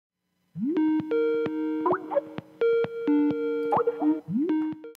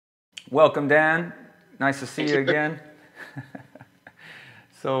Welcome, Dan. Nice to see you again.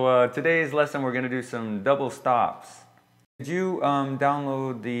 So today's lesson we're going to do some double stops. Did you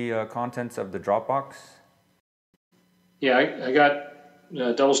download the contents of the Dropbox? Yeah, I got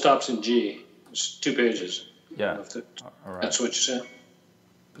double stops in G. It's 2 pages. Yeah. All right. That's what you said?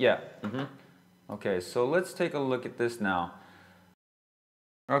 Yeah. Okay, so let's take a look at this now.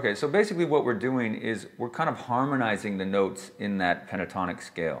 Okay, so basically what we're doing is we're kind of harmonizing the notes in that pentatonic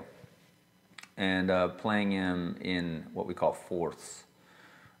scale and playing them in what we call fourths.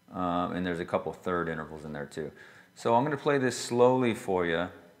 And there's a couple third intervals in there too. So I'm going to play this slowly for you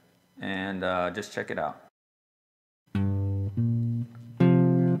and just check it out.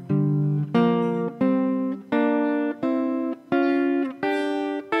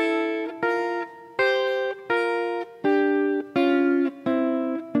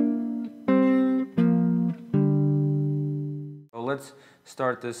 So let's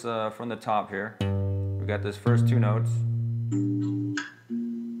start this from the top here. We've got this first 2 notes.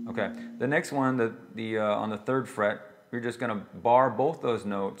 Okay, the next one, on the 3rd fret, you're just going to bar both those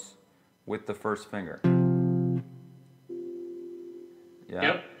notes with the first finger. Yeah.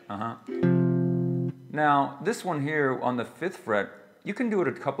 Yep. Now, this one here on the 5th fret, you can do it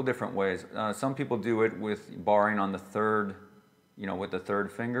a couple different ways. Some people do it with barring on the 3rd, with the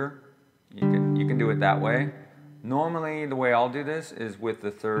 3rd finger. You can do it that way. Normally, the way I'll do this is with the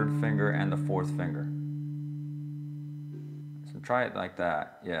 3rd finger and the 4th finger. So try it like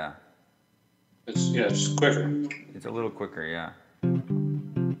that, yeah. It's quicker. It's a little quicker, yeah.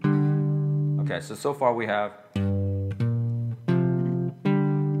 Okay, so far we have.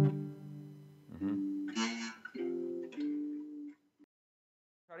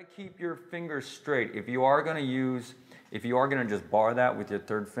 Try to keep your fingers straight. If you are going to just bar that with your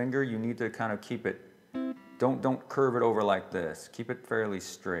 3rd finger, you need to kind of keep it. Don't curve it over like this. Keep it fairly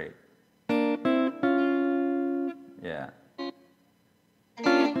straight. Yeah.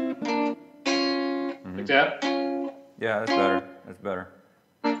 Like that? Yeah, that's better. That's better.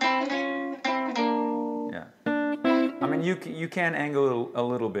 Yeah. I mean, you can angle a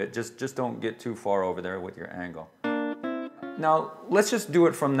little bit. Just don't get too far over there with your angle. Now, let's just do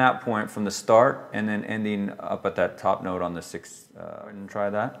it from that point, from the start, and then ending up at that top note on the 6th. And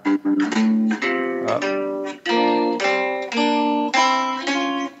try that. Up.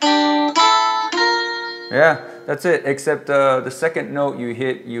 Yeah, that's it. Except the 2nd note you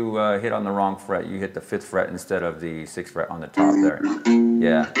hit on the wrong fret. You hit the 5th fret instead of the 6th fret on the top there.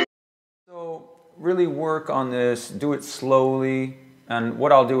 Yeah. So really work on this. Do it slowly. And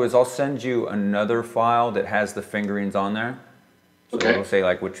what I'll do is I'll send you another file that has the fingerings on there. So okay. It'll say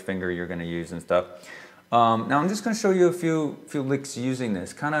like which finger you're going to use and stuff. Now I'm just going to show you a few licks using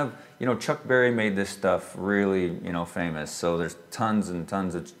this. Kind of, Chuck Berry made this stuff really, famous. So there's tons and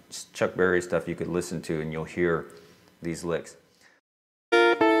tons of Chuck Berry stuff you could listen to and you'll hear these licks.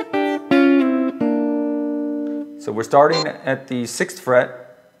 So we're starting at the 6th fret.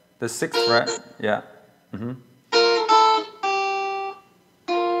 The 6th fret, yeah.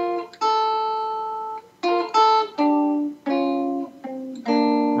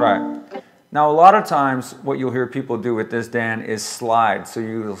 Right. Now, a lot of times, what you'll hear people do with this, Dan, is slide. So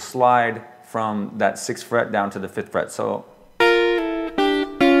you'll slide from that 6th fret down to the 5th fret. So,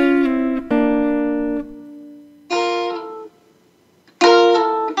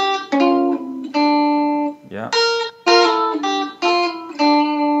 yeah.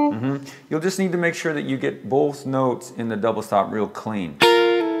 You'll just need to make sure that you get both notes in the double stop real clean.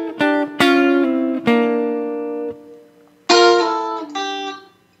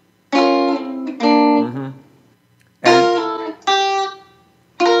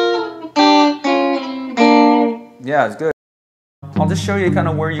 Yeah, it's good. I'll just show you kind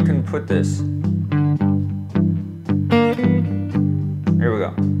of where you can put this. Here we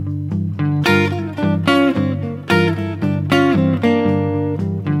go.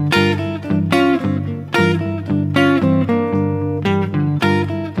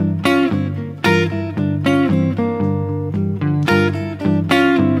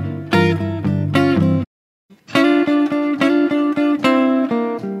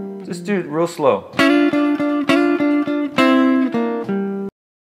 Just do it real slow.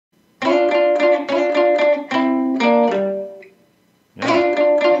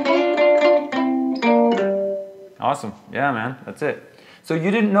 Awesome. Yeah, man. That's it. So you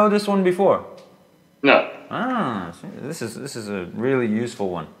didn't know this one before? No. Ah, this is a really useful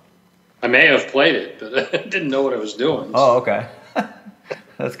one. I may have played it, but I didn't know what I was doing. Oh, okay.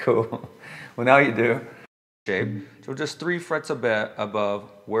 That's cool. Well, now you do. shape. So just 3 frets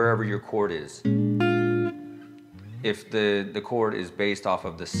above wherever your chord is. If the chord is based off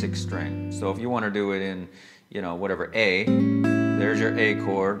of the 6th string. So if you want to do it in, you know, whatever A, there's your A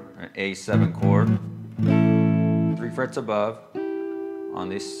chord, an A7 chord. 3 frets above on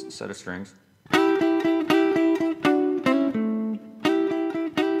this set of strings.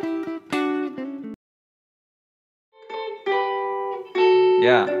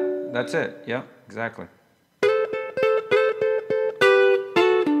 Yeah, that's it. Yep, exactly.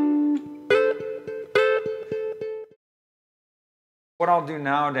 What I'll do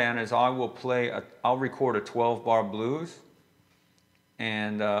now, Dan, is I'll record a 12-bar blues.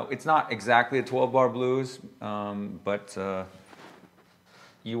 And it's not exactly a 12-bar blues, but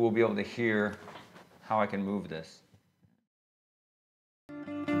you will be able to hear how I can move this.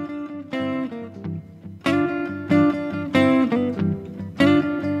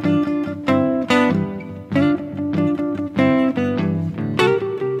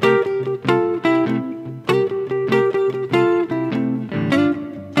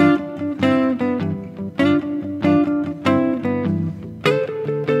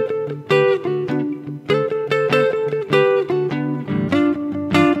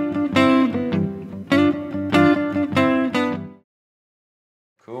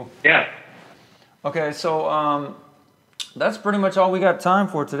 Cool. Yeah. Okay, so that's pretty much all we got time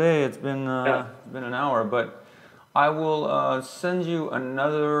for today. It's been an hour, but I will send you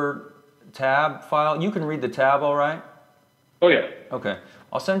another tab file. You can read the tab, all right? Oh yeah. Okay.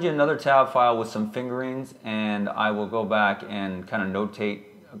 I'll send you another tab file with some fingerings, and I will go back and kind of notate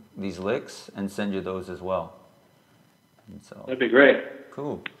these licks and send you those as well. And so, That'd be great.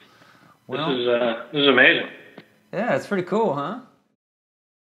 cool. Well, This is amazing. yeah, it's pretty cool, huh?